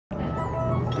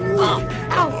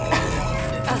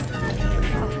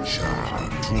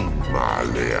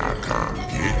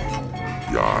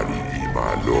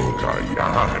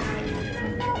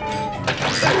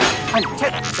I'm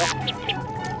dead, sir.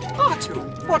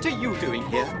 R2, what are you doing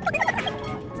here?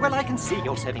 Well, I can see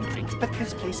you're serving drinks, but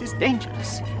this place is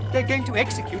dangerous. They're going to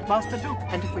execute Master Luke,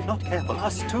 and if we're not careful,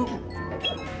 us too.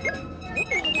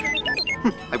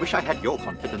 I wish I had your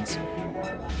confidence.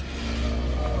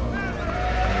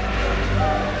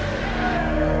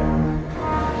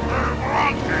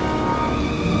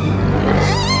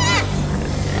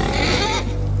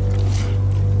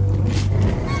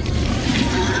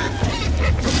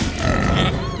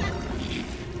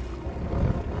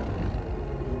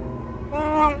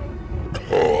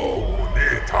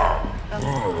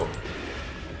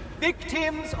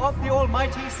 Victims of the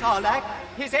almighty Sarlacc,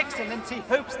 His Excellency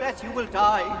hopes that you will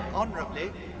die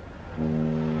honorably.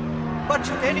 But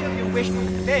should any of you wish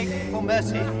to beg for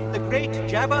mercy, the great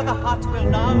Jabba the Hutt will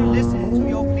now listen to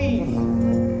your plea.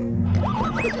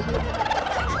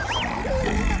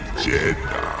 Jedi.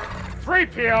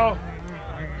 3PO!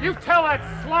 You tell that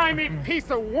slimy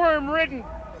piece of worm-ridden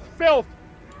filth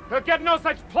he'll get no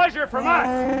such pleasure from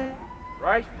us,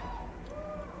 right?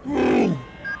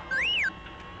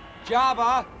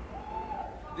 Jabba,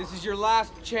 this is your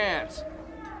last chance.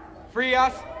 Free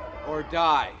us or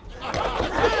die.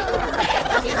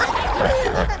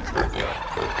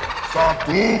 Só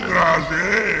tu,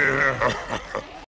 prazer!